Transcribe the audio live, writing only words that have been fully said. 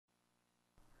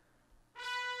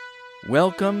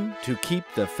Welcome to Keep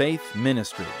the Faith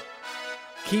Ministry.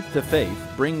 Keep the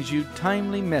Faith brings you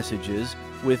timely messages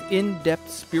with in-depth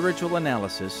spiritual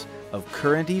analysis of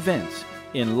current events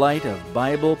in light of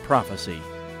Bible prophecy,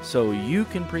 so you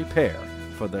can prepare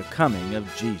for the coming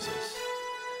of Jesus.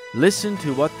 Listen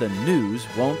to what the news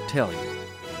won't tell you.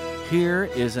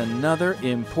 Here is another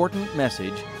important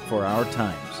message for our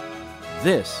times.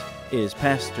 This is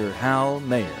Pastor Hal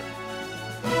Mayer.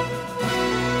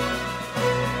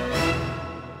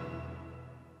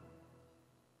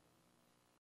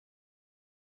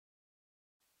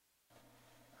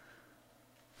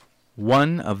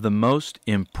 One of the most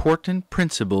important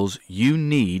principles you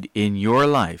need in your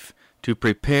life to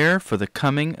prepare for the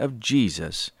coming of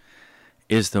Jesus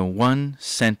is the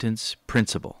one-sentence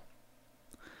principle.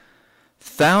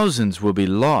 Thousands will be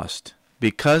lost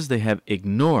because they have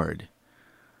ignored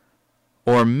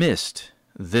or missed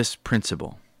this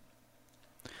principle.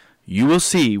 You will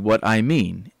see what I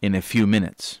mean in a few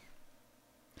minutes.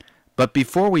 But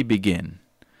before we begin,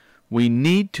 we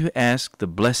need to ask the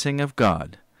blessing of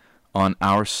God on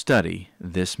our study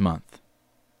this month.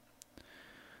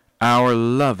 Our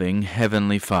loving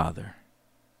Heavenly Father,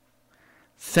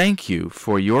 thank you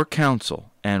for your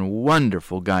counsel and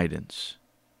wonderful guidance.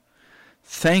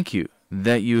 Thank you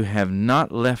that you have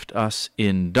not left us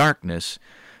in darkness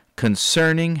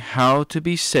concerning how to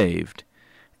be saved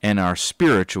and our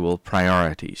spiritual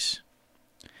priorities.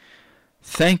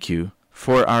 Thank you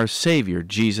for our Savior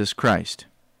Jesus Christ,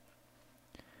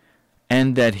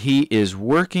 and that He is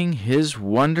working His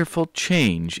wonderful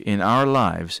change in our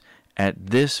lives at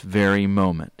this very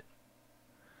moment.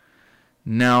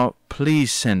 Now,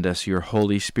 please send us your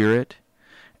Holy Spirit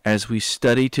as we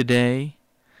study today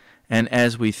and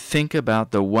as we think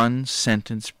about the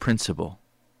one-sentence principle.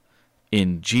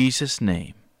 In Jesus'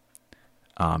 name,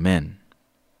 Amen.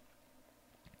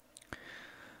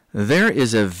 There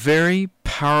is a very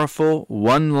powerful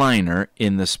one-liner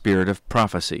in the spirit of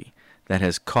prophecy that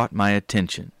has caught my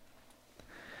attention.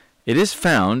 It is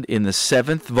found in the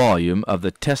 7th volume of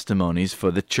the Testimonies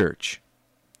for the Church.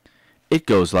 It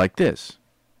goes like this: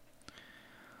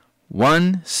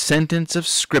 one sentence of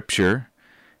Scripture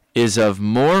is of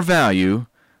more value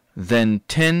than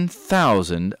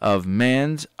 10,000 of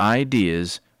man's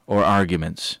ideas or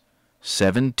arguments.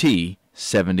 7T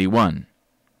 71.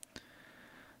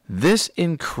 This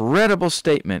incredible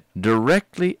statement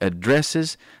directly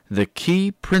addresses the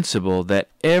key principle that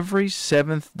every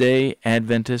Seventh-day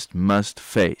Adventist must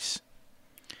face.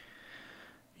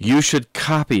 You should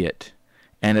copy it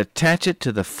and attach it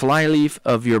to the flyleaf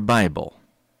of your Bible,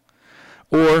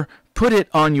 or put it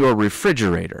on your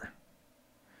refrigerator.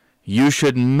 You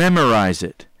should memorize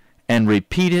it and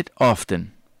repeat it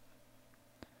often.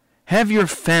 Have your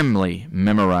family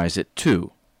memorize it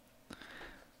too.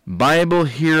 Bible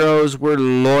heroes were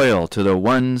loyal to the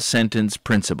one-sentence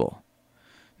principle.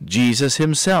 Jesus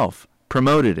himself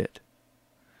promoted it.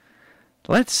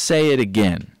 Let's say it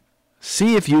again.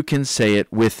 See if you can say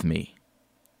it with me.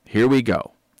 Here we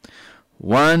go.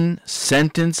 One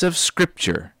sentence of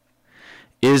Scripture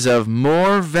is of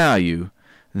more value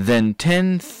than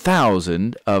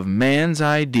 10,000 of man's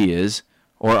ideas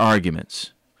or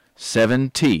arguments.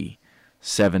 7T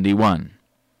 71.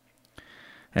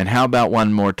 And how about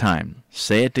one more time?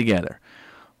 Say it together.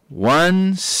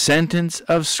 One sentence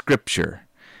of Scripture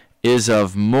is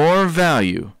of more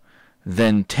value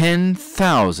than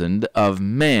 10,000 of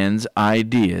man's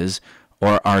ideas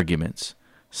or arguments.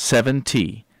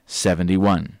 7T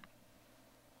 71.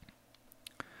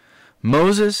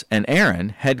 Moses and Aaron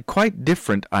had quite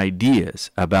different ideas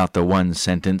about the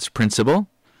one-sentence principle.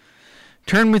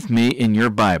 Turn with me in your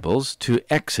Bibles to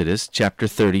Exodus chapter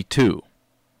 32.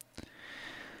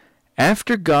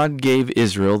 After God gave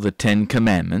Israel the 10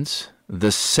 Commandments,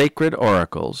 the sacred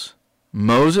oracles,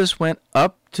 Moses went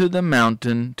up to the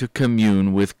mountain to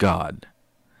commune with God.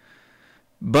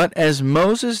 But as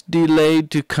Moses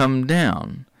delayed to come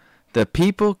down, the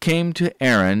people came to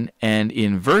Aaron, and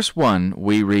in verse 1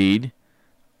 we read,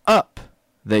 "Up,"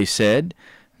 they said,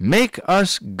 "make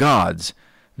us gods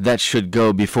that should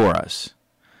go before us.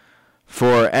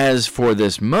 For as for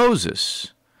this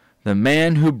Moses, the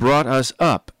man who brought us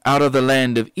up out of the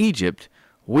land of Egypt,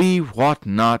 we wot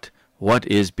not what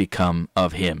is become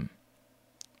of him."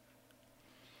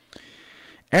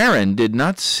 Aaron did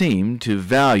not seem to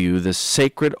value the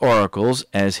sacred oracles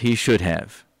as he should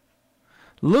have.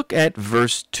 Look at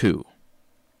verse 2.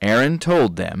 Aaron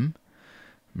told them,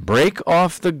 "Break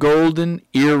off the golden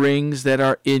earrings that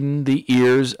are in the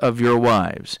ears of your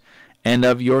wives, and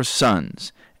of your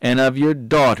sons, and of your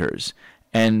daughters,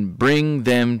 and bring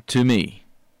them to me."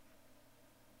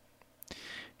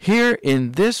 Here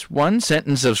in this one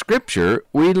sentence of Scripture,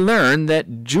 we learn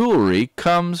that jewelry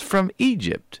comes from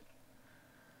Egypt.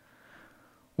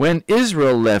 When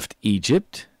Israel left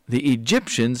Egypt, the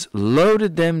Egyptians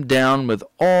loaded them down with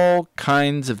all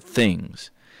kinds of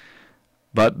things.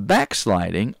 But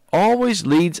backsliding always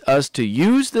leads us to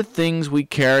use the things we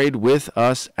carried with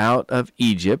us out of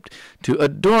Egypt to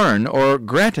adorn or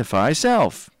gratify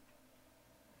self.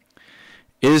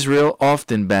 Israel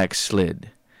often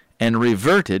backslid and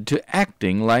reverted to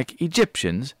acting like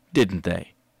Egyptians, didn't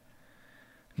they?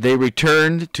 They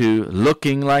returned to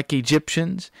looking like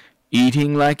Egyptians,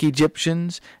 eating like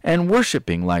Egyptians, and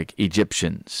worshiping like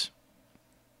Egyptians.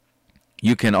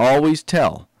 You can always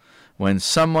tell when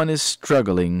someone is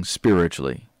struggling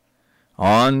spiritually.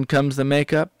 On comes the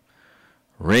makeup,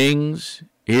 rings,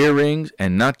 earrings,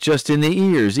 and not just in the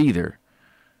ears either.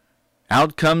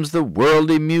 Out comes the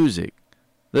worldly music,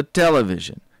 the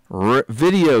television,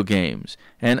 video games,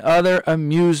 and other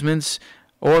amusements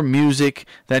or music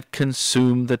that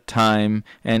consume the time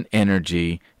and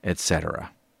energy,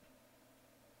 etc.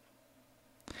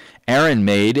 Aaron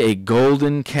made a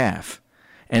golden calf,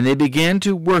 and they began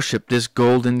to worship this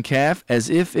golden calf as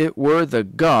if it were the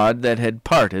God that had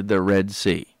parted the Red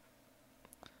Sea.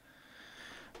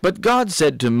 But God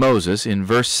said to Moses in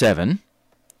verse 7,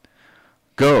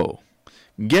 "Go,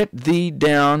 get thee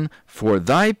down, for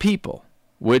thy people,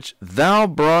 which thou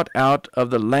brought out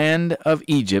of the land of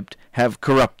Egypt, have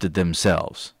corrupted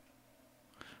themselves."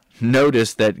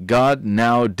 Notice that God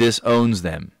now disowns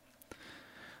them.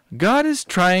 God is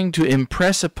trying to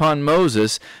impress upon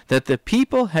Moses that the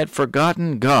people had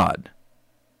forgotten God.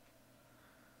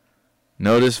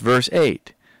 Notice verse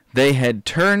 8. They had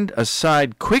turned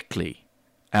aside quickly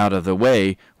out of the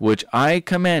way which I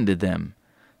commanded them.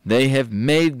 They have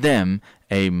made them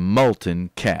a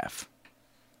molten calf.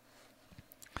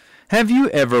 Have you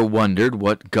ever wondered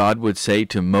what God would say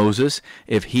to Moses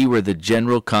if he were the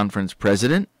General Conference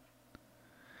president?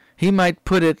 He might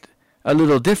put it a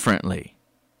little differently.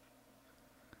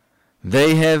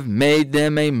 They have made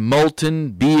them a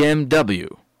molten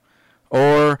BMW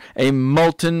or a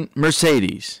molten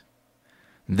Mercedes.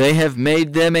 They have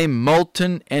made them a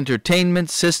molten entertainment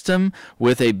system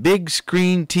with a big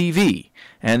screen TV,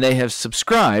 and they have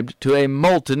subscribed to a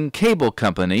molten cable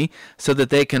company so that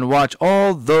they can watch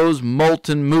all those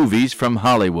molten movies from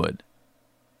Hollywood.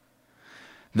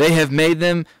 They have made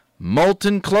them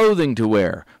molten clothing to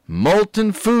wear,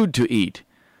 molten food to eat,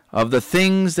 of the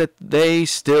things that they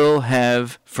still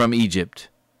have from Egypt.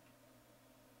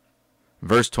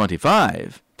 Verse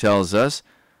 25 tells us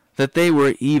that they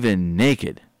were even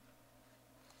naked.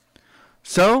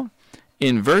 So,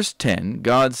 in verse 10,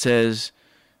 God says,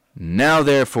 "Now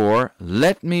therefore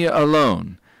let me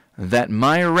alone, that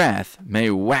my wrath may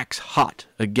wax hot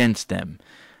against them,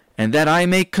 and that I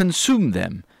may consume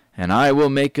them, and I will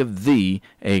make of thee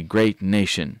a great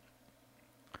nation."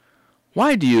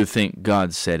 Why do you think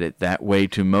God said it that way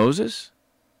to Moses?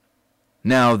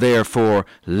 "Now therefore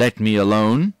let me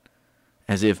alone,"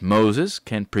 as if Moses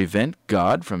can prevent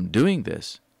God from doing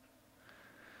this.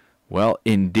 Well,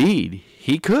 indeed,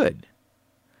 he could.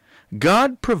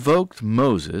 God provoked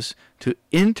Moses to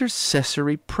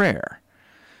intercessory prayer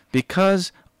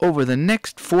because over the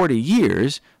next 40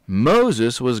 years,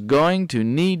 Moses was going to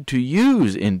need to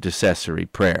use intercessory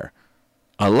prayer.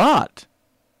 A lot.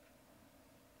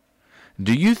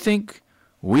 Do you think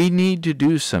we need to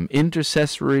do some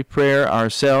intercessory prayer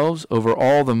ourselves over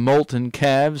all the molten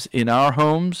calves in our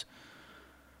homes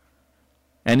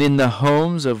and in the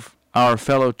homes of our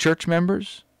fellow church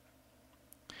members?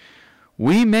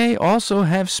 We may also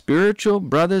have spiritual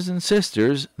brothers and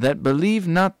sisters that believe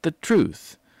not the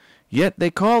truth, yet they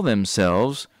call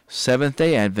themselves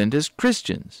Seventh-day Adventist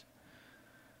Christians,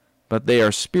 but they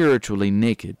are spiritually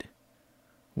naked.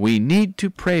 We need to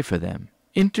pray for them,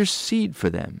 intercede for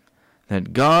them,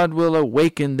 that God will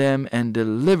awaken them and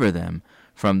deliver them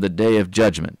from the day of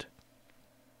judgment.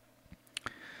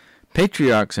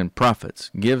 Patriarchs and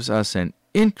Prophets gives us an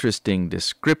interesting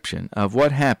description of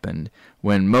what happened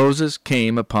when Moses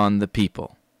came upon the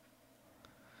people.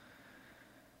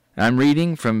 I'm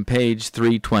reading from page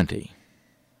 320.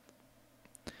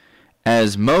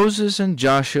 As Moses and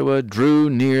Joshua drew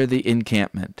near the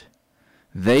encampment,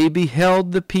 they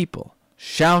beheld the people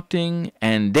shouting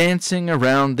and dancing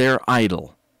around their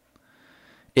idol.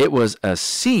 It was a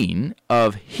scene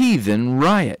of heathen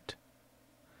riot.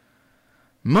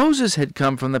 Moses had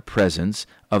come from the presence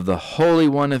of the Holy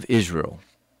One of Israel.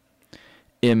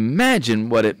 Imagine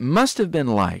what it must have been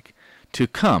like to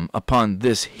come upon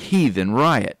this heathen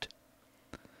riot.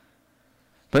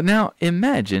 But now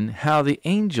imagine how the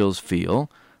angels feel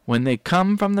when they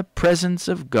come from the presence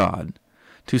of God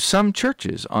to some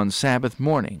churches on Sabbath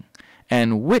morning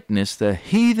and witness the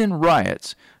heathen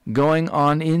riots going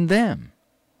on in them.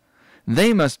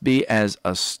 They must be as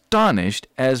astonished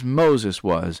as Moses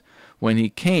was when he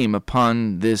came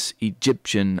upon this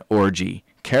Egyptian orgy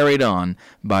carried on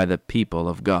by the people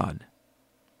of God.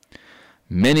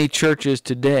 Many churches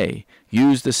today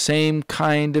use the same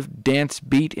kind of dance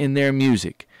beat in their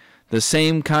music, the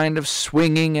same kind of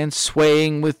swinging and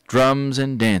swaying with drums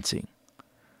and dancing.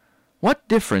 What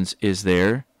difference is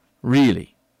there,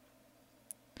 really?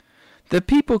 The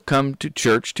people come to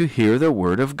church to hear the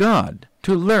Word of God,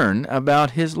 to learn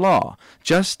about His law,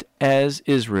 just as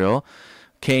Israel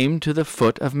came to the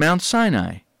foot of Mount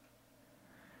Sinai.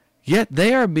 Yet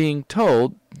they are being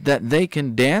told that they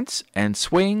can dance and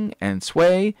swing and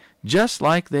sway just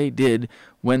like they did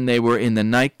when they were in the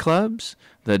nightclubs,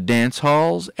 the dance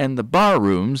halls, and the bar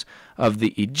rooms of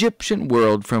the Egyptian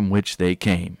world from which they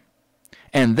came.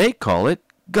 And they call it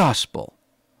gospel.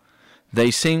 They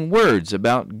sing words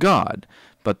about God,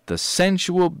 but the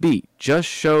sensual beat just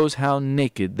shows how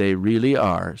naked they really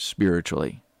are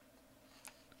spiritually.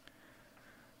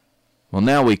 Well,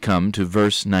 now we come to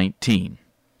verse 19.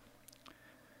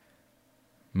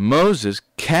 Moses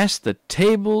cast the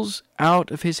tables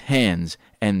out of his hands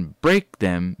and brake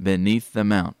them beneath the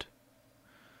mount.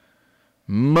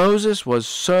 Moses was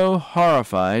so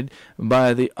horrified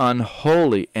by the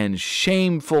unholy and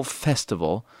shameful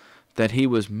festival that he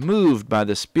was moved by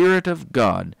the Spirit of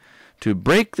God to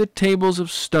break the tables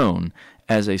of stone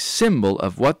as a symbol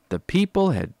of what the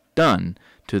people had done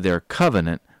to their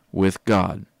covenant with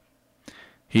God.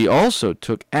 He also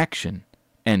took action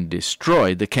and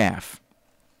destroyed the calf.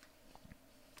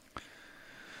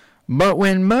 But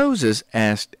when Moses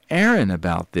asked Aaron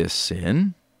about this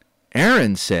sin,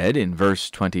 Aaron said in verse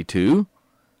 22,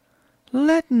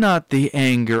 "Let not the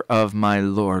anger of my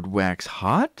Lord wax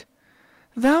hot.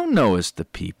 Thou knowest the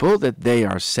people, that they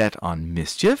are set on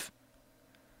mischief."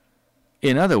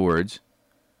 In other words,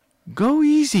 go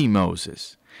easy,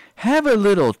 Moses. Have a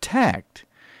little tact.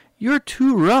 You're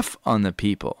too rough on the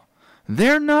people.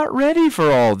 They're not ready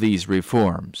for all these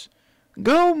reforms.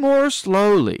 Go more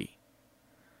slowly.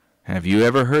 Have you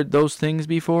ever heard those things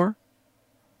before?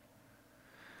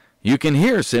 You can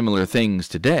hear similar things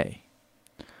today.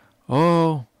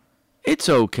 "Oh, it's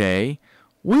okay.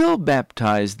 We'll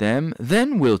baptize them,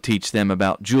 then we'll teach them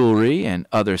about jewelry and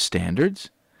other standards.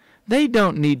 They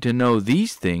don't need to know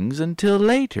these things until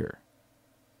later."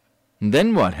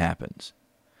 Then what happens?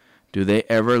 Do they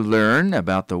ever learn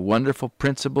about the wonderful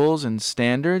principles and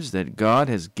standards that God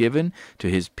has given to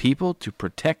His people to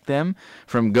protect them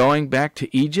from going back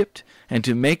to Egypt and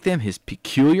to make them His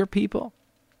peculiar people?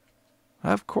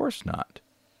 Of course not.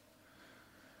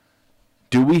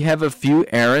 Do we have a few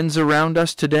Aarons around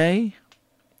us today?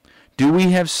 Do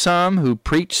we have some who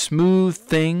preach smooth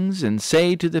things and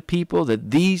say to the people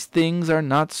that these things are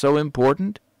not so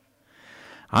important?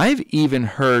 I've even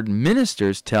heard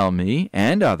ministers tell me,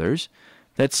 and others,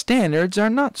 that standards are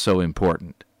not so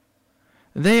important.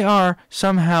 They are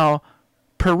somehow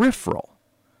peripheral,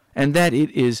 and that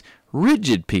it is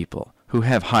rigid people who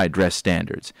have high dress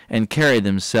standards and carry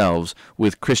themselves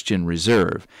with Christian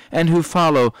reserve, and who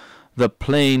follow the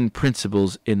plain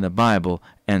principles in the Bible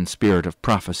and spirit of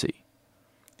prophecy.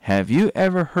 Have you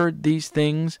ever heard these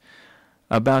things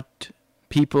about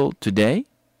people today?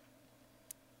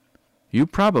 You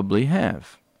probably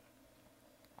have.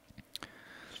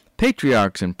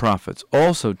 Patriarchs and Prophets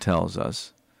also tells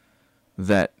us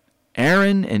that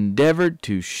Aaron endeavored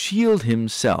to shield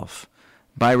himself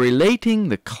by relating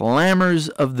the clamors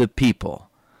of the people,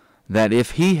 that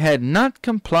if he had not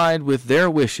complied with their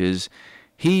wishes,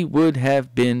 he would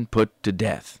have been put to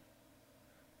death.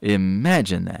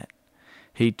 Imagine that.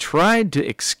 He tried to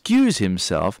excuse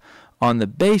himself on the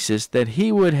basis that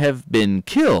he would have been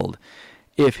killed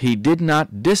if he did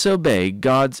not disobey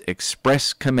God's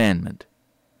express commandment.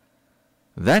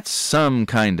 That's some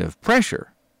kind of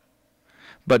pressure.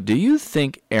 But do you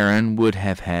think Aaron would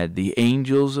have had the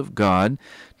angels of God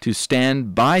to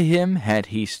stand by him had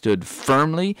he stood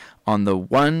firmly on the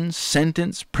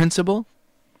one-sentence principle?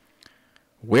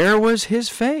 Where was his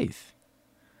faith?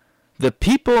 The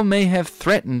people may have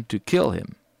threatened to kill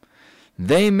him.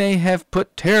 They may have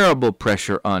put terrible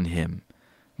pressure on him,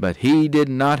 but he did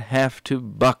not have to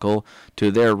buckle to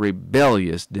their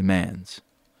rebellious demands.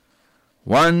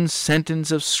 One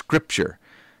sentence of Scripture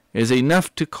is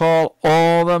enough to call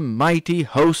all the mighty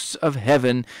hosts of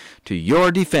heaven to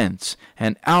your defense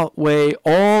and outweigh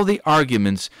all the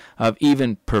arguments of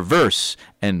even perverse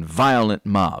and violent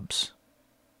mobs.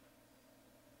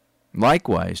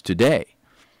 Likewise today,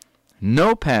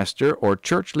 No pastor or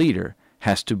church leader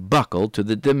has to buckle to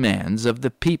the demands of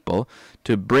the people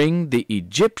to bring the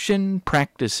Egyptian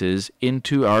practices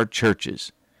into our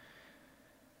churches.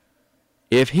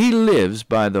 If he lives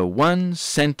by the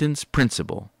one-sentence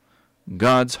principle,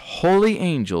 God's holy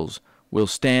angels will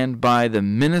stand by the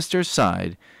minister's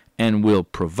side and will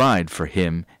provide for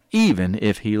him even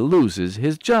if he loses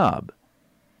his job.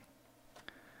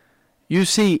 You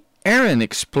see, Aaron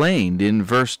explained in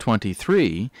verse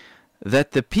 23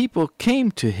 that the people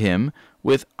came to him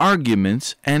with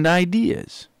arguments and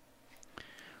ideas.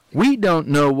 We don't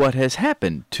know what has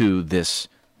happened to this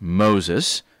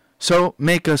Moses, so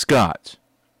make us gods.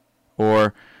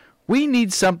 Or, we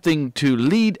need something to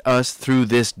lead us through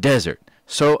this desert,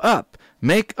 so up,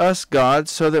 make us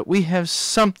gods so that we have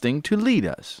something to lead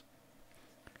us.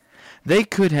 They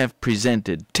could have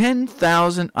presented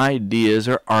 10,000 ideas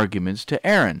or arguments to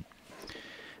Aaron.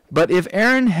 But if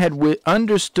Aaron had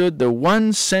understood the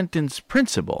one-sentence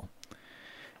principle,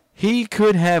 he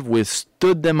could have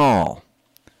withstood them all.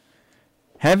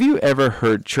 Have you ever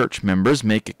heard church members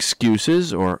make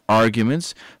excuses or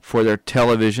arguments for their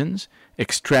televisions,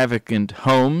 extravagant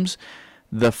homes,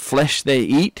 the flesh they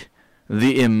eat,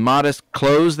 the immodest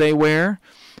clothes they wear,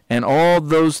 and all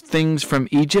those things from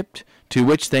Egypt to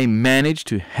which they managed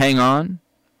to hang on?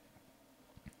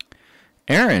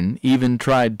 Aaron even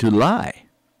tried to lie.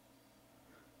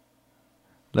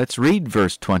 Let's read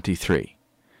verse 23.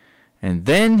 And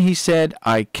then he said,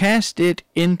 I cast it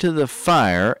into the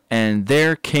fire, and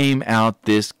there came out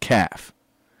this calf,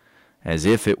 as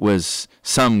if it was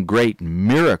some great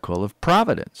miracle of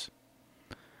providence.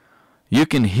 You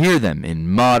can hear them in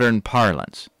modern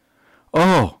parlance.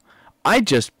 Oh, I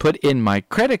just put in my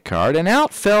credit card and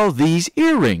out fell these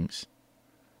earrings.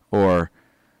 Or,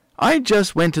 I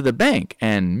just went to the bank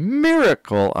and,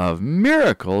 miracle of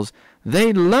miracles,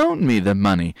 they loaned me the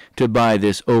money to buy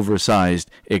this oversized,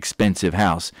 expensive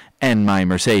house and my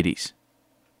Mercedes.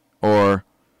 Or,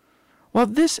 well,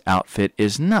 this outfit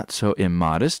is not so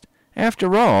immodest.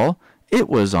 After all, it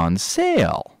was on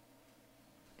sale.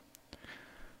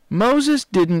 Moses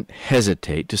didn't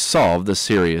hesitate to solve the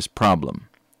serious problem.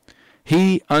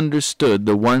 He understood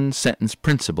the one-sentence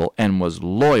principle and was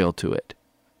loyal to it.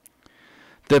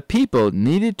 The people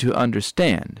needed to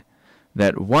understand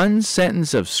that one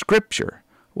sentence of Scripture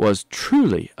was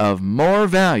truly of more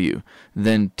value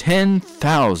than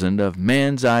 10,000 of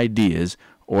man's ideas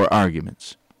or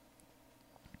arguments.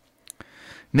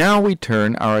 Now we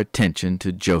turn our attention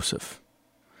to Joseph.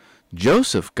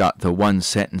 Joseph got the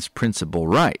one-sentence principle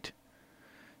right.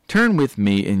 Turn with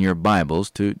me in your Bibles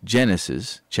to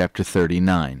Genesis chapter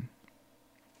 39.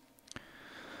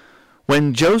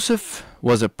 When Joseph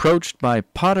was approached by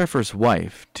Potiphar's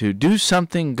wife to do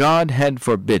something God had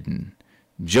forbidden,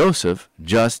 Joseph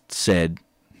just said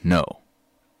no.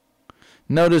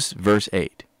 Notice verse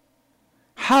 8.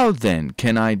 How then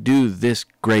can I do this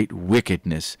great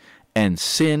wickedness and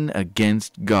sin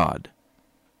against God?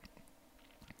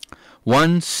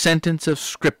 One sentence of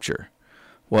Scripture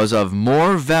was of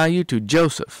more value to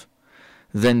Joseph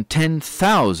than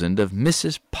 10,000 of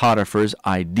Mrs. Potiphar's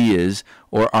ideas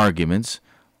or arguments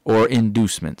or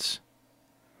inducements.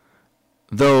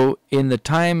 Though in the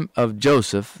time of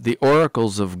Joseph the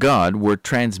oracles of God were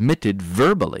transmitted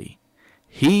verbally,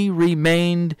 he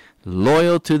remained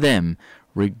loyal to them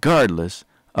regardless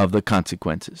of the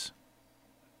consequences.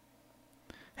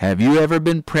 Have you ever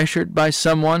been pressured by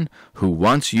someone who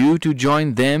wants you to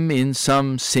join them in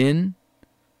some sin?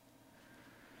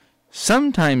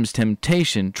 Sometimes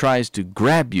temptation tries to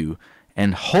grab you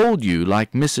and hold you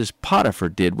like Mrs. Potiphar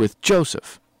did with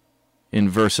Joseph in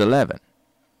verse 11.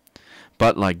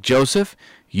 But like Joseph,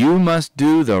 you must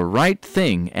do the right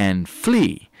thing and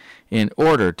flee in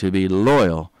order to be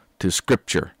loyal to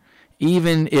Scripture,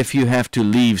 even if you have to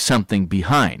leave something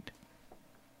behind.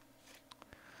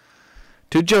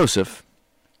 To Joseph,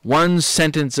 one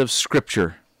sentence of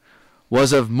Scripture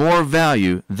was of more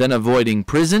value than avoiding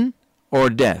prison or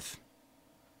death.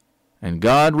 And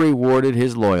God rewarded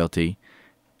his loyalty,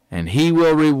 and he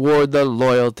will reward the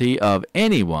loyalty of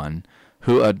anyone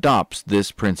who adopts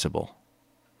this principle.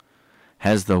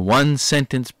 Has the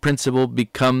one-sentence principle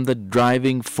become the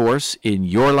driving force in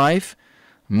your life,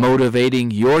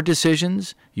 motivating your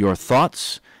decisions, your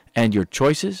thoughts, and your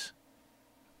choices?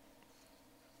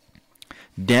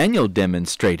 Daniel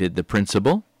demonstrated the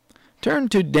principle. Turn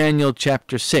to Daniel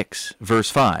chapter 6, verse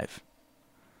 5.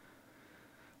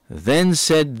 Then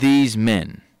said these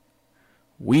men,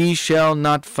 We shall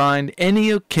not find any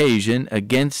occasion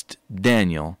against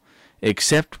Daniel,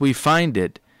 except we find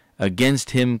it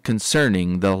against him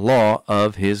concerning the law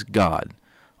of his God,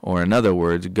 or in other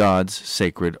words, God's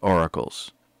sacred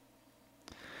oracles.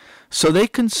 So they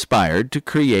conspired to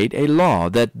create a law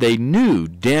that they knew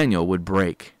Daniel would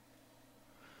break.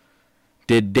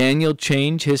 Did Daniel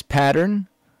change his pattern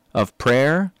of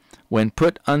prayer when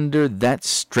put under that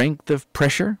strength of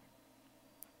pressure?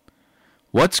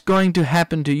 What's going to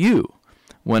happen to you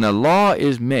when a law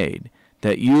is made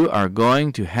that you are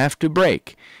going to have to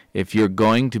break if you're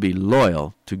going to be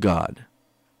loyal to God?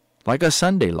 Like a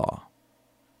Sunday law.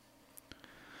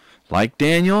 Like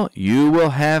Daniel, you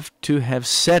will have to have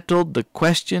settled the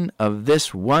question of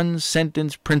this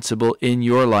one-sentence principle in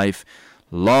your life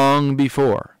long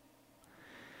before.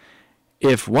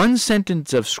 If one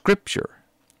sentence of Scripture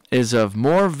is of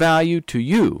more value to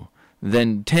you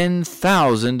than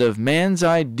 10,000 of man's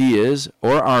ideas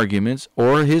or arguments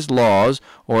or his laws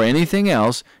or anything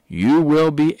else, you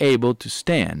will be able to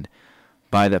stand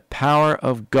by the power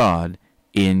of God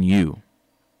in you.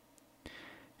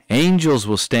 Angels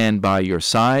will stand by your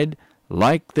side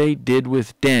like they did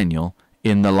with Daniel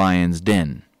in the lion's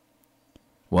den.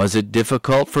 Was it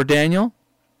difficult for Daniel?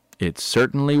 It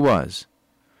certainly was.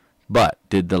 But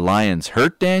did the lions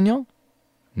hurt Daniel?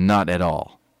 Not at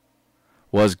all.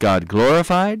 Was God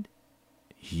glorified?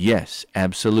 Yes,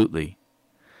 absolutely.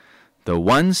 The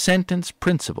one-sentence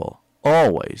principle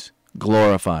always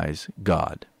glorifies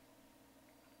God.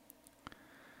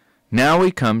 Now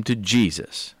we come to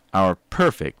Jesus, our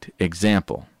perfect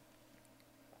example.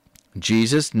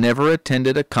 Jesus never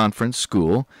attended a conference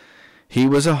school. He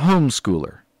was a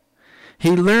homeschooler.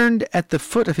 He learned at the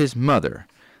foot of his mother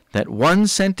that one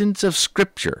sentence of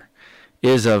Scripture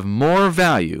is of more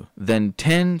value than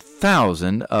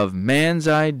 10,000 of man's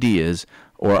ideas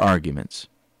or arguments.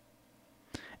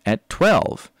 At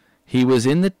 12, he was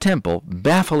in the temple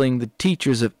baffling the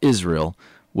teachers of Israel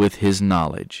with his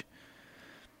knowledge.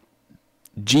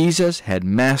 Jesus had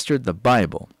mastered the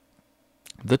Bible,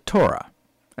 the Torah,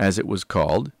 as it was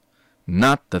called,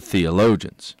 not the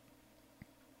theologians.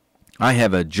 I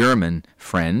have a German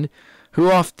friend who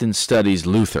often studies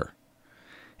Luther.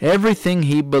 Everything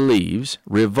he believes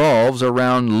revolves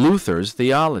around Luther's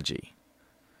theology.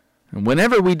 And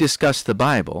whenever we discuss the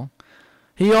Bible,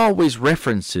 he always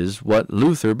references what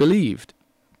Luther believed.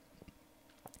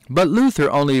 But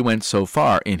Luther only went so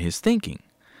far in his thinking.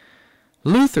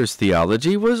 Luther's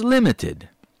theology was limited.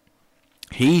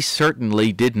 He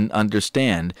certainly didn't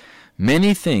understand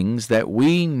many things that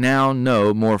we now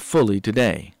know more fully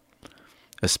today,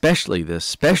 especially the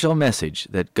special message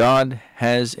that God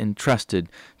has entrusted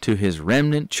to his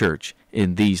remnant church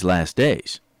in these last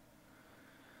days.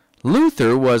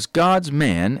 Luther was God's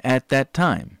man at that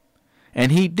time,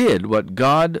 and he did what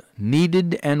God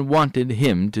needed and wanted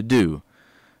him to do.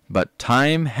 But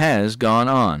time has gone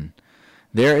on.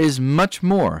 There is much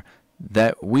more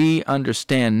that we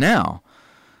understand now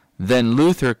than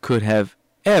Luther could have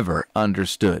ever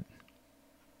understood.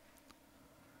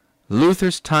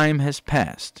 Luther's time has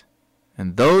passed,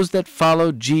 and those that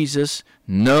follow Jesus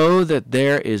know that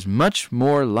there is much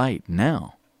more light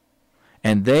now,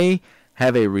 and they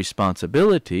have a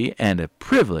responsibility and a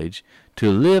privilege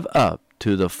to live up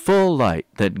to the full light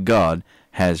that God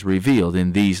has revealed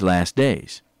in these last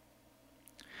days.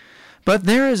 But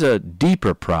there is a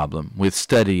deeper problem with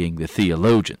studying the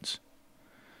theologians.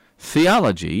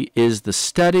 Theology is the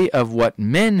study of what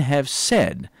men have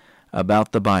said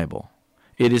about the Bible.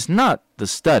 It is not the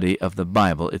study of the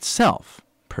Bible itself,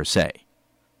 per se.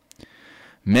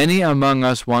 Many among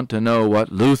us want to know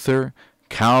what Luther,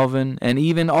 Calvin, and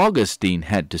even Augustine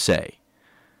had to say.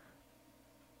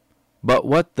 But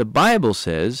what the Bible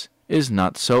says is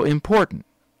not so important.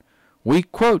 We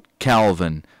quote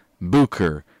Calvin,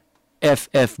 Bucer,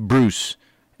 F. Bruce,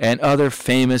 and other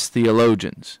famous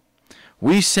theologians.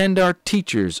 We send our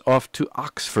teachers off to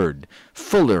Oxford,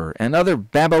 Fuller, and other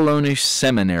Babylonish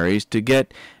seminaries to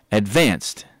get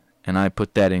advanced, and I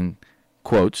put that in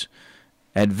quotes,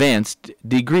 advanced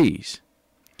degrees,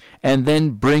 and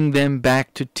then bring them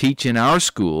back to teach in our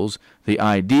schools the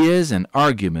ideas and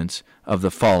arguments of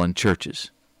the fallen churches.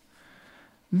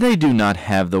 They do not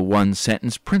have the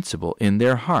one-sentence principle in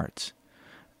their hearts.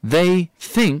 They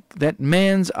think that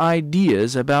man's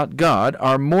ideas about God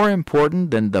are more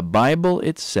important than the Bible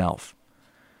itself.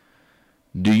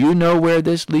 Do you know where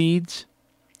this leads?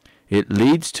 It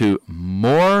leads to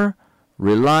more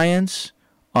reliance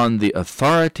on the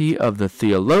authority of the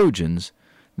theologians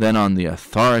than on the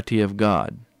authority of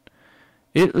God.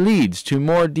 It leads to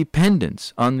more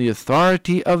dependence on the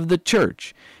authority of the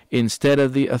church instead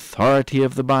of the authority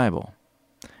of the Bible.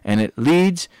 And it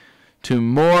leads to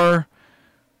more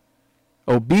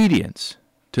obedience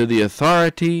to the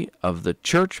authority of the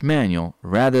church manual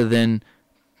rather than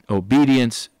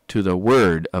obedience to the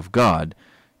Word of God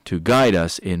to guide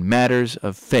us in matters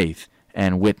of faith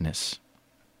and witness.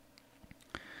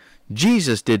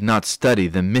 Jesus did not study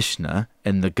the Mishnah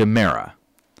and the Gemara,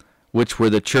 which were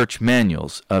the church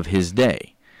manuals of his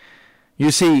day.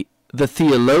 You see, the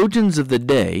theologians of the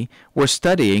day were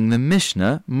studying the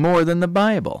Mishnah more than the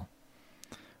Bible,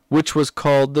 which was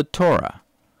called the Torah.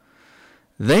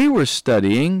 They were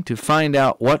studying to find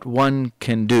out what one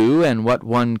can do and what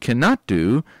one cannot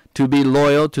do to be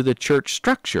loyal to the church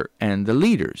structure and the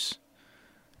leaders.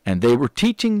 And they were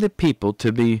teaching the people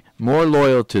to be more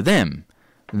loyal to them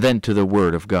than to the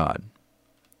Word of God.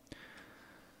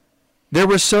 There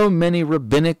were so many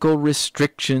rabbinical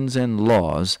restrictions and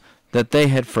laws that they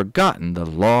had forgotten the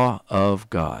law of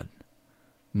God.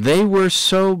 They were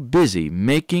so busy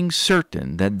making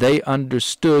certain that they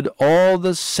understood all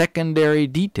the secondary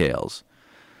details,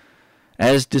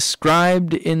 as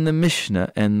described in the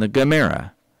Mishnah and the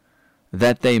Gemara,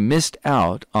 that they missed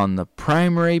out on the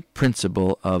primary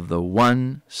principle of the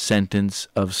one sentence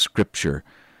of Scripture.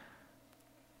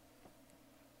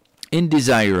 In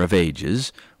Desire of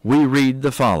Ages, we read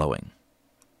the following.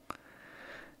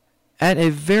 At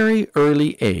a very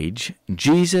early age,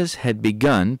 Jesus had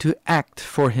begun to act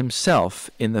for himself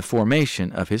in the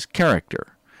formation of his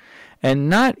character, and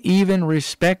not even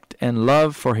respect and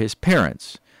love for his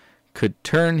parents could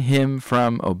turn him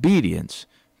from obedience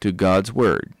to God's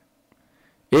word.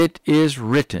 It is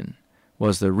written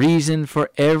was the reason for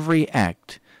every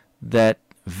act that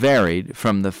varied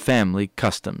from the family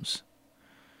customs.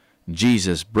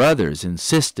 Jesus' brothers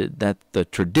insisted that the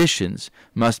traditions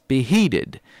must be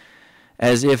heeded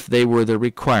as if they were the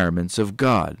requirements of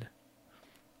God.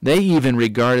 They even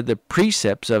regarded the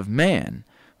precepts of man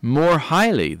more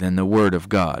highly than the Word of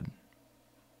God.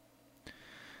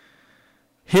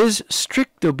 His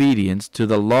strict obedience to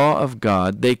the law of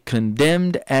God they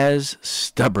condemned as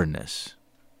stubbornness.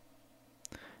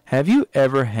 Have you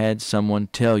ever had someone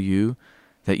tell you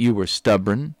that you were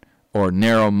stubborn or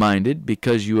narrow-minded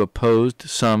because you opposed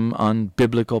some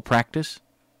unbiblical practice?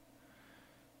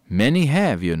 Many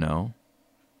have, you know.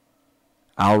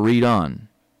 I'll read on.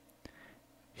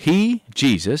 He,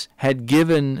 Jesus, had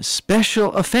given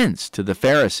special offense to the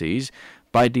Pharisees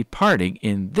by departing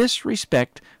in this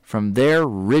respect from their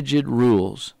rigid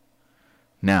rules.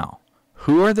 Now,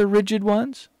 who are the rigid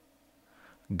ones?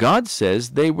 God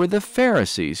says they were the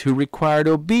Pharisees who required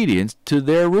obedience to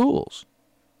their rules.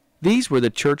 These were the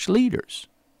church leaders.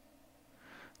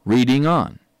 Reading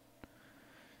on.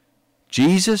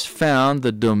 Jesus found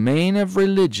the domain of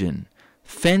religion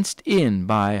fenced in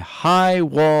by high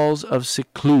walls of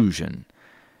seclusion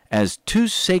as too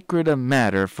sacred a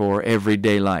matter for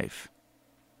everyday life.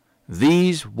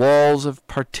 These walls of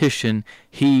partition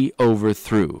he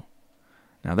overthrew.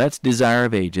 Now that's Desire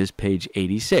of Ages, page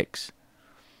 86.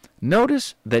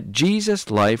 Notice that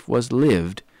Jesus' life was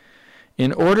lived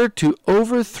in order to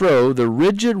overthrow the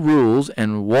rigid rules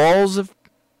and walls of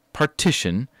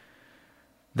partition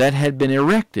that had been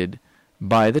erected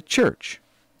by the church.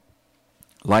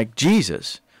 Like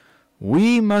Jesus,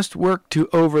 we must work to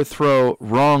overthrow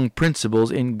wrong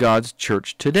principles in God's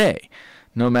church today,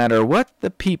 no matter what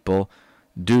the people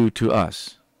do to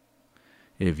us.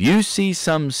 If you see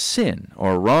some sin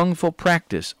or wrongful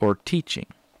practice or teaching,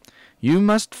 you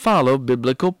must follow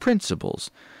biblical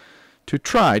principles to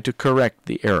try to correct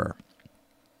the error.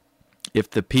 If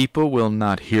the people will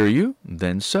not hear you,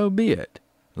 then so be it.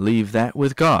 Leave that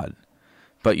with God.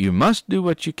 But you must do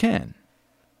what you can.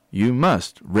 You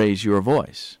must raise your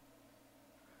voice.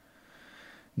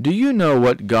 Do you know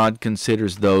what God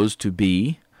considers those to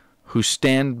be who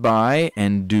stand by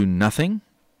and do nothing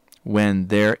when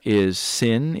there is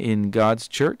sin in God's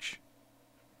church?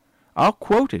 I'll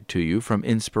quote it to you from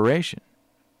inspiration.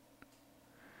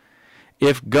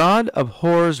 If God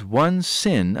abhors one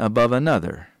sin above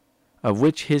another, of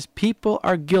which his people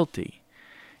are guilty,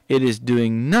 it is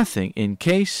doing nothing in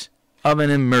case of an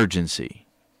emergency.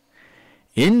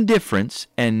 Indifference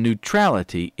and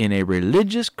neutrality in a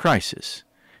religious crisis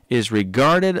is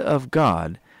regarded of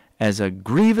God as a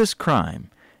grievous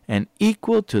crime and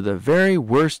equal to the very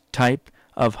worst type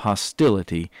of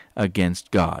hostility against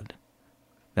God.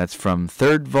 That's from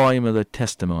 3rd volume of the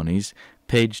Testimonies,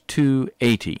 page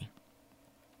 280.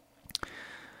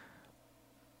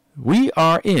 We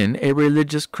are in a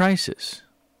religious crisis.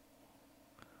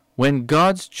 When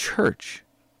God's church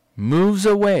moves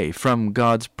away from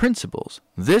God's principles,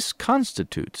 this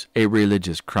constitutes a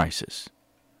religious crisis,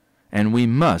 and we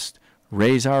must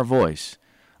raise our voice.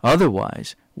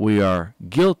 Otherwise, we are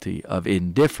guilty of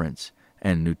indifference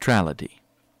and neutrality.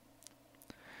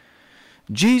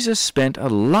 Jesus spent a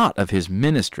lot of his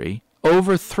ministry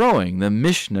overthrowing the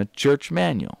Mishnah Church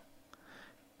Manual.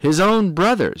 His own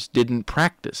brothers didn't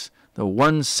practice the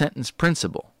one-sentence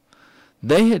principle.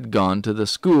 They had gone to the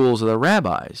schools of the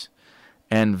rabbis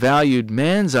and valued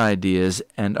man's ideas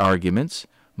and arguments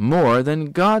more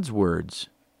than God's words.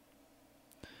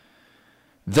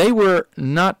 They were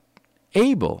not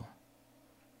able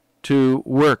to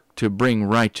work to bring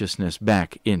righteousness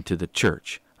back into the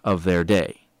church of their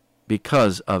day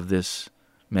because of this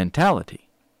mentality.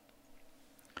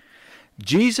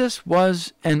 Jesus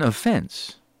was an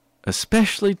offense,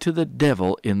 especially to the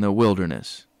devil in the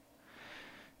wilderness.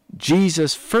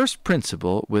 Jesus' first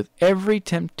principle with every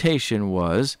temptation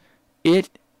was,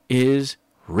 "It is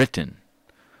written."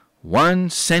 One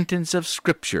sentence of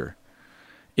Scripture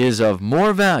is of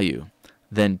more value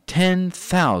than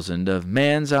 10,000 of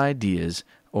man's ideas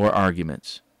or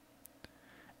arguments.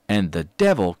 And the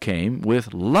devil came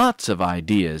with lots of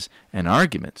ideas and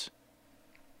arguments.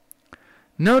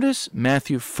 Notice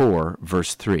Matthew 4,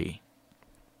 verse 3.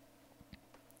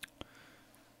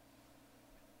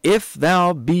 "If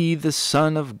thou be the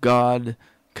Son of God,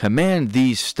 command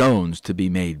these stones to be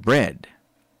made bread."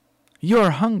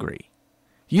 You're hungry.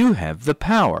 You have the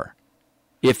power,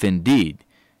 if indeed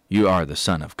you are the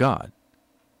Son of God.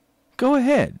 Go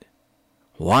ahead.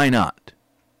 Why not?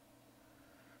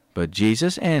 But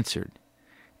Jesus answered,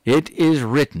 "It is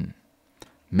written,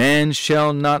 man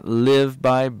shall not live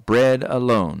by bread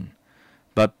alone,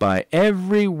 but by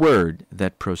every word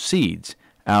that proceeds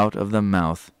out of the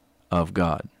mouth of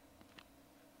God."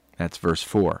 That's verse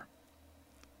 4.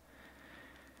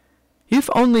 If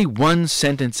only one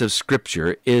sentence of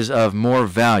Scripture is of more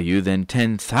value than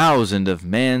 10,000 of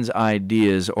man's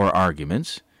ideas or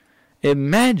arguments,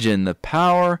 imagine the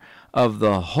power of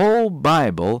the whole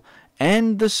Bible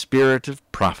and the spirit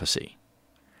of prophecy.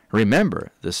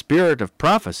 Remember, the spirit of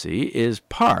prophecy is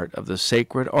part of the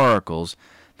sacred oracles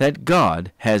that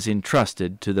God has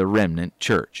entrusted to the remnant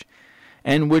church,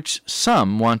 and which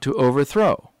some want to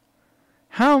overthrow.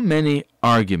 How many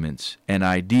arguments and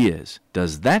ideas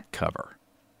does that cover?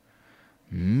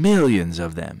 Millions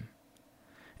of them.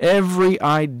 Every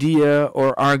idea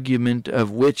or argument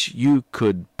of which you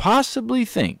could possibly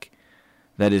think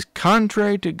that is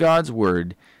contrary to God's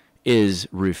Word is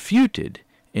refuted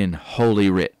in Holy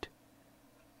Writ.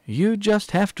 You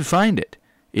just have to find it.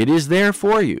 It is there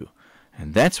for you.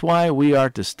 And that's why we are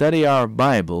to study our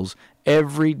Bibles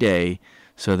every day,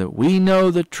 so that we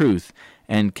know the truth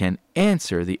and can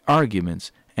answer the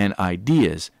arguments and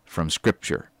ideas from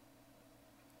Scripture.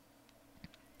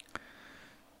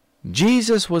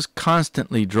 Jesus was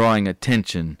constantly drawing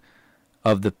attention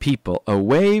of the people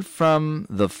away from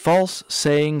the false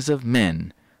sayings of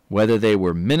men, whether they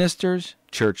were ministers,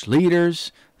 church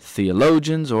leaders,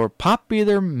 theologians, or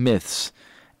popular myths,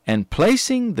 and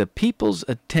placing the people's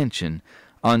attention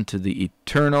onto the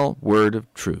eternal Word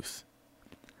of truth.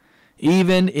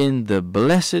 Even in the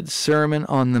blessed Sermon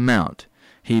on the Mount,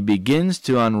 he begins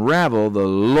to unravel the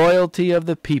loyalty of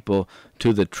the people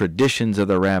to the traditions of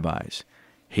the rabbis.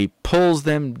 He pulls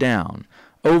them down,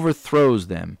 overthrows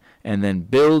them, and then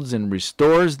builds and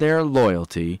restores their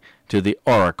loyalty to the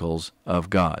oracles of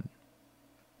God.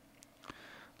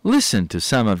 Listen to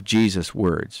some of Jesus'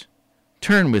 words.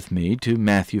 Turn with me to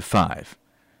Matthew 5,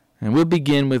 and we'll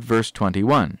begin with verse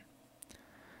 21.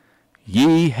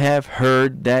 "Ye have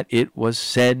heard that it was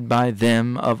said by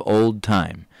them of old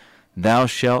time, Thou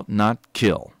shalt not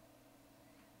kill."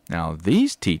 Now,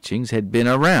 these teachings had been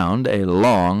around a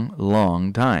long,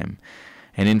 long time,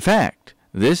 and in fact,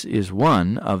 this is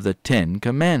one of the 10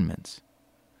 Commandments.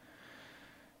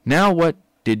 Now, what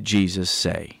did Jesus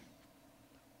say?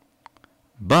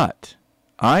 "But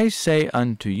I say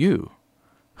unto you,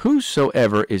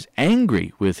 whosoever is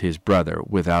angry with his brother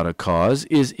without a cause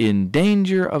is in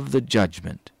danger of the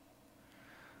judgment."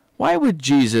 Why would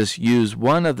Jesus use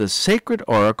one of the sacred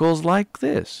oracles like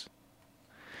this?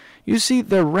 You see,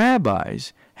 the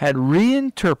rabbis had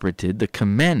reinterpreted the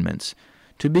commandments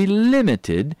to be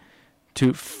limited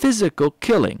to physical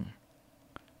killing.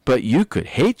 But you could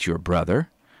hate your brother,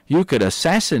 you could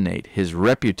assassinate his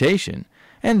reputation,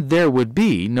 and there would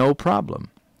be no problem.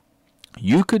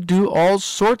 You could do all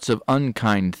sorts of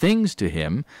unkind things to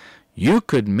him. You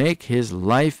could make his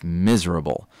life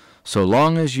miserable, so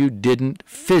long as you didn't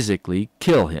physically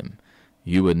kill him.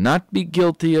 You would not be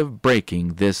guilty of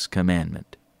breaking this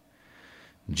commandment.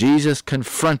 Jesus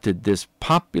confronted this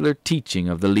popular teaching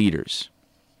of the leaders.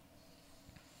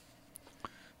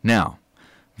 Now,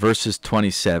 verses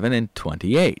 27 and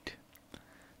 28.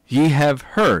 "Ye have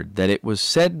heard that it was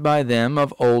said by them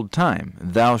of old time,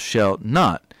 Thou shalt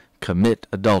not commit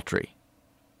adultery."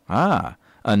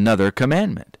 Another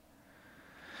commandment.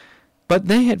 But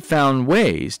they had found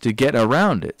ways to get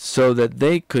around it so that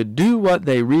they could do what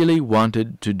they really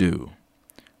wanted to do.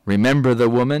 Remember the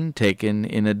woman taken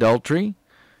in adultery?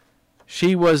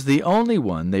 She was the only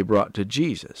one they brought to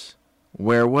Jesus.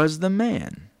 Where was the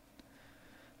man?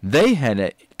 They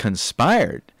had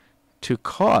conspired to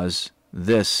cause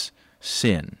this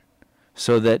sin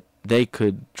so that they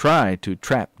could try to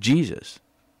trap Jesus.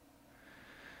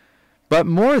 But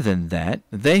more than that,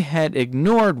 they had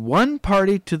ignored one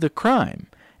party to the crime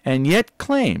and yet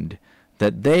claimed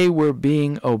that they were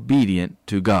being obedient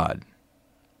to God.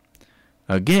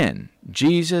 Again,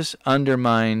 Jesus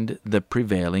undermined the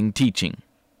prevailing teaching.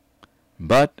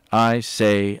 But I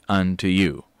say unto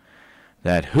you,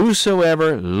 that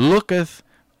whosoever looketh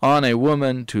on a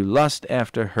woman to lust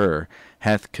after her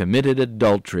hath committed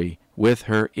adultery with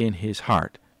her in his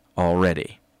heart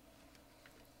already.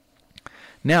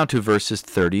 Now to verses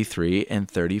 33 and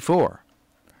 34.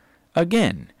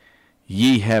 Again,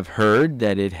 ye have heard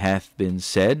that it hath been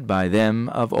said by them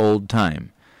of old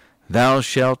time, Thou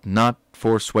shalt not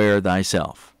forswear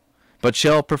thyself, but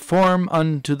shalt perform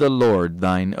unto the Lord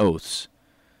thine oaths.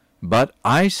 But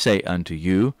I say unto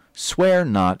you, swear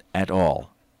not at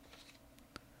all.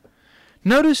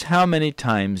 Notice how many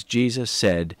times Jesus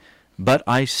said, But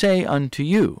I say unto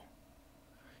you.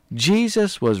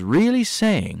 Jesus was really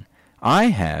saying, I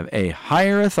have a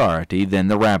higher authority than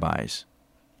the rabbis.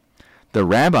 The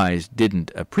rabbis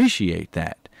didn't appreciate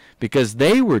that because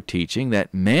they were teaching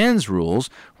that man's rules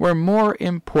were more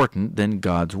important than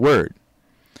God's word.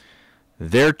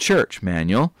 Their church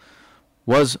manual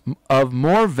was of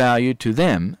more value to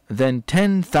them than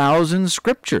 10,000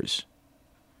 scriptures.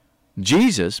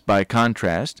 Jesus, by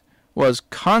contrast, was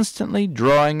constantly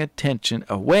drawing attention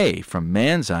away from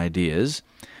man's ideas,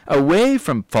 away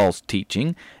from false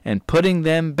teaching, and putting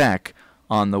them back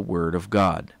on the Word of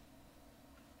God.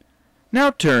 Now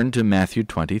turn to Matthew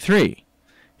 23.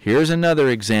 Here's another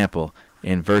example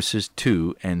in verses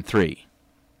 2 and 3.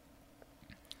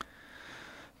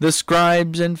 The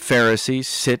scribes and Pharisees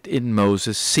sit in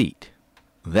Moses' seat.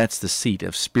 That's the seat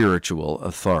of spiritual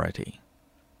authority.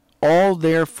 All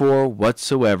therefore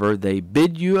whatsoever they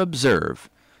bid you observe,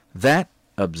 that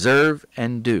observe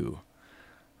and do.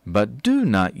 But do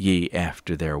not ye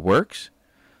after their works,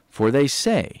 for they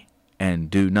say and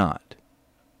do not.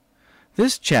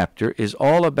 This chapter is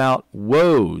all about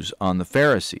woes on the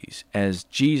Pharisees, as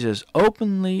Jesus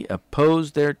openly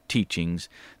opposed their teachings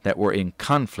that were in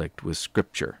conflict with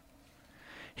Scripture.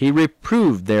 He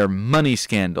reproved their money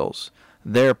scandals,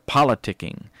 their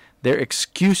politicking, their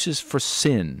excuses for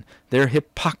sin, their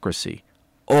hypocrisy,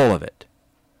 all of it.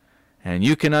 And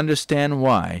you can understand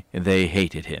why they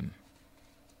hated him.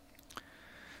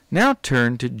 Now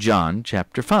turn to John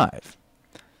chapter 5.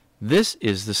 This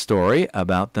is the story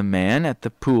about the man at the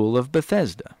pool of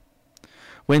Bethesda.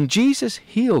 When Jesus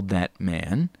healed that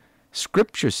man,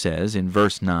 Scripture says in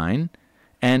verse 9,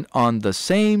 and on the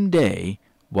same day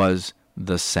was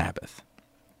the Sabbath.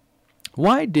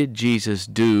 Why did Jesus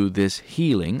do this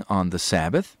healing on the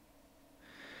Sabbath?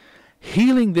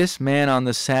 Healing this man on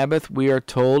the Sabbath, we are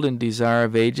told in Desire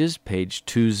of Ages, page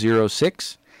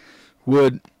 206,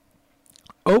 would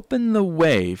open the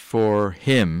way for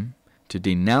him to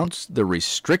denounce the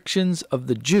restrictions of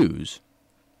the Jews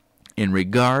in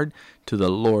regard to the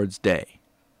Lord's Day.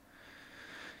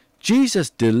 Jesus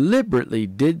deliberately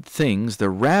did things the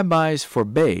rabbis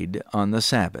forbade on the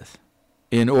Sabbath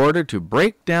in order to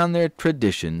break down their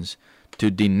traditions, to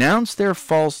denounce their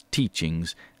false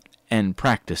teachings and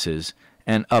practices,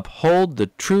 and uphold the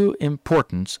true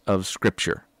importance of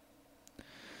Scripture.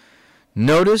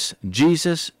 Notice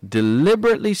Jesus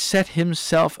deliberately set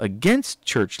himself against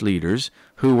church leaders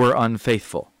who were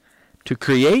unfaithful, to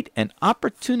create an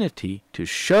opportunity to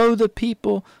show the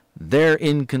people their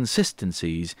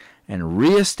inconsistencies and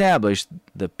reestablish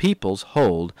the people's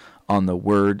hold on the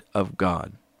Word of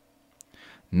God.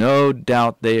 No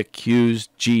doubt they accused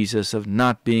Jesus of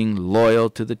not being loyal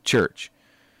to the church.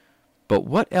 But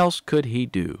what else could he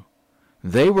do?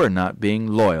 They were not being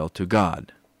loyal to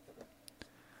God.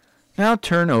 Now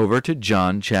turn over to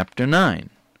John chapter 9.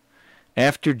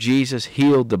 After Jesus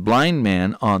healed the blind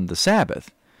man on the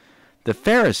Sabbath, the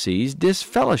Pharisees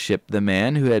disfellowshipped the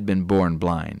man who had been born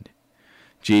blind.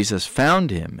 Jesus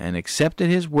found him and accepted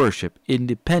his worship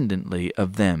independently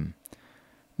of them.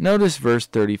 Notice verse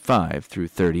 35 through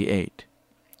 38.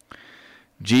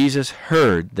 Jesus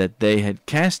heard that they had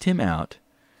cast him out,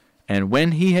 and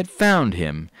when he had found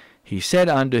him, he said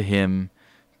unto him,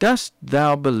 Dost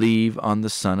thou believe on the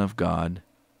Son of God?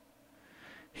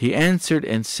 He answered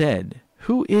and said,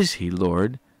 Who is he,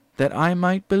 Lord, that I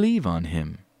might believe on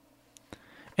him?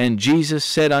 And Jesus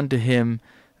said unto him,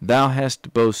 Thou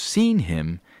hast both seen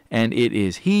him, and it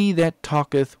is he that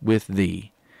talketh with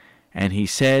thee. And he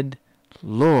said,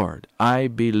 Lord, I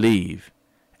believe.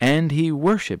 And he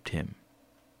worshipped him.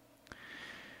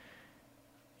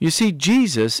 You see,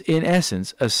 Jesus, in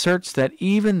essence, asserts that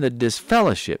even the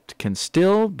disfellowshipped can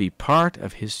still be part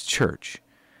of his church,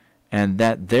 and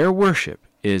that their worship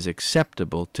is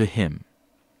acceptable to him.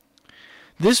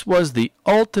 This was the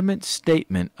ultimate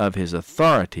statement of his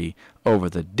authority over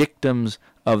the dictums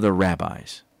of the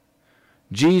rabbis.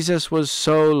 Jesus was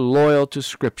so loyal to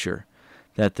Scripture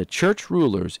that the church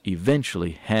rulers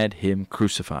eventually had him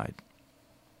crucified.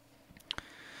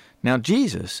 Now,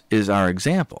 Jesus is our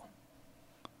example.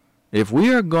 If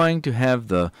we are going to have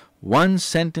the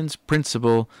one-sentence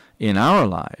principle in our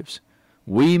lives,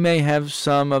 we may have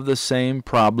some of the same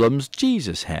problems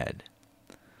Jesus had.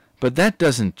 But that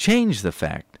doesn't change the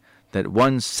fact that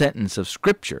one sentence of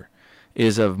Scripture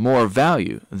is of more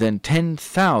value than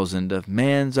 10,000 of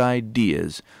man's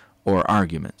ideas or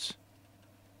arguments.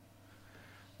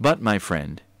 But, my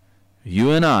friend,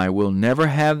 you and I will never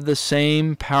have the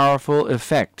same powerful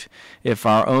effect if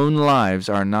our own lives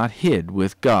are not hid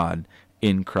with God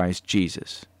in Christ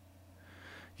Jesus.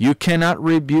 You cannot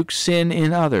rebuke sin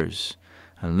in others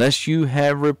unless you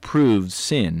have reproved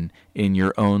sin in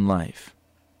your own life.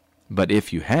 But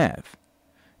if you have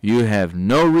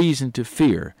no reason to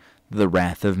fear the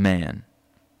wrath of man.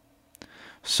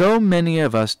 So many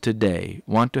of us today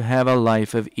want to have a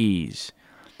life of ease.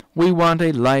 We want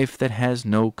a life that has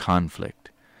no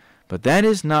conflict. But that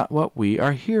is not what we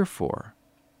are here for.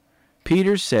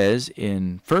 Peter says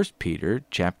in 1 Peter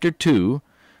chapter 2,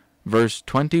 verse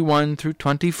 21 through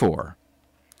 24,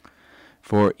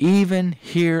 For even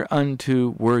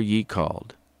hereunto were ye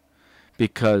called,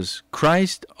 because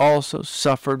Christ also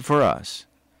suffered for us,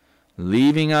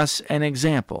 leaving us an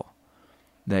example,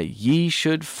 that ye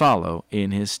should follow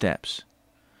in his steps,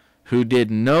 who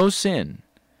did no sin,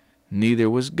 neither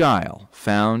was guile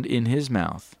found in his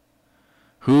mouth,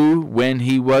 who, when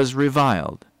he was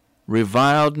reviled,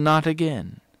 reviled not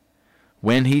again.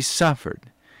 When he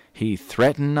suffered, he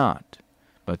threatened not,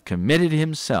 but committed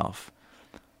himself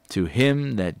to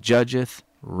him that judgeth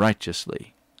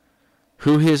righteously,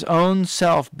 who his own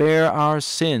self bare our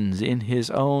sins in his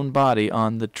own body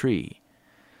on the tree,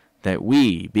 that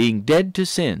we, being dead to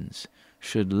sins,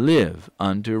 should live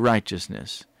unto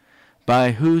righteousness,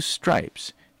 by whose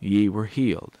stripes ye were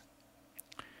healed.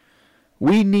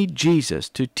 We need Jesus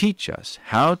to teach us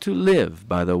how to live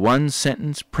by the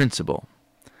one-sentence principle.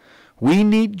 We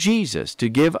need Jesus to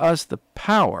give us the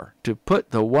power to put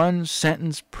the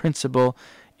one-sentence principle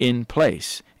in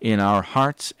place in our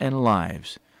hearts and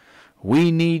lives.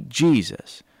 We need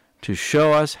Jesus to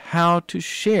show us how to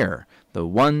share the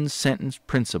one-sentence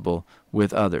principle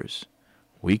with others.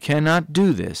 We cannot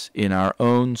do this in our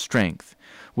own strength.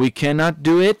 We cannot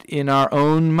do it in our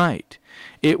own might.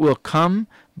 It will come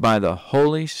by the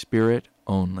Holy Spirit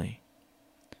only.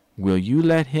 Will you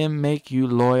let him make you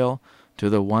loyal to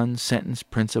the one-sentence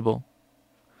principle?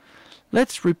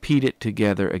 Let's repeat it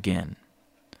together again.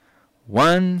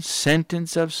 One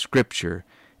sentence of Scripture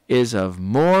is of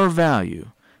more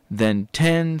value than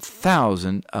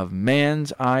 10,000 of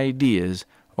man's ideas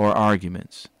or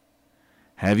arguments.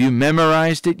 Have you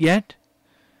memorized it yet?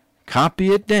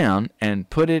 Copy it down and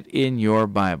put it in your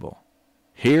Bible.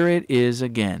 Here it is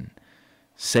again.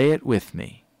 Say it with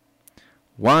me.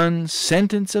 One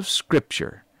sentence of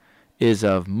Scripture is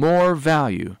of more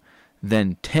value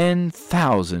than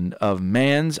 10,000 of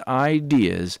man's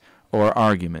ideas or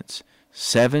arguments.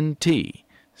 7T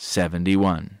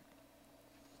 71.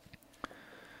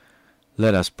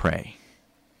 Let us pray.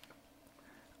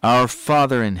 Our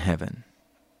Father in heaven,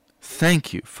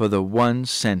 thank you for the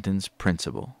one-sentence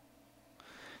principle.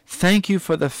 Thank you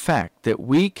for the fact that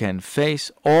we can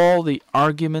face all the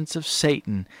arguments of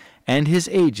Satan and his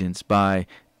agents by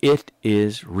 "it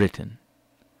is written."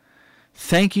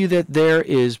 Thank you that there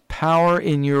is power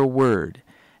in your word,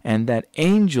 and that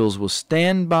angels will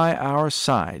stand by our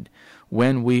side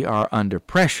when we are under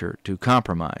pressure to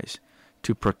compromise,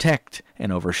 to protect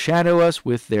and overshadow us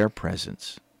with their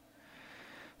presence.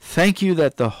 Thank you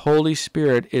that the Holy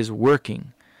Spirit is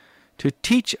working to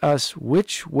teach us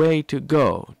which way to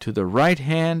go, to the right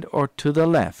hand or to the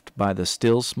left by the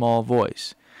still small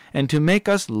voice, and to make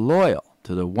us loyal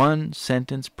to the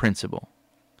one-sentence principle.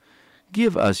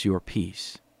 Give us your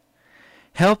peace.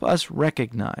 Help us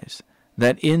recognize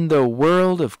that in the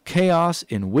world of chaos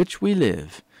in which we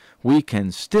live, we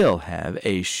can still have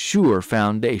a sure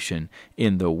foundation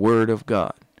in the Word of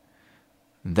God,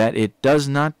 that it does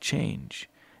not change,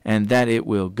 and that it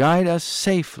will guide us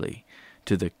safely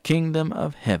to the kingdom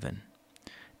of heaven.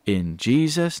 In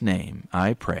Jesus' name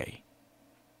I pray.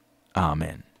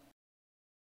 Amen.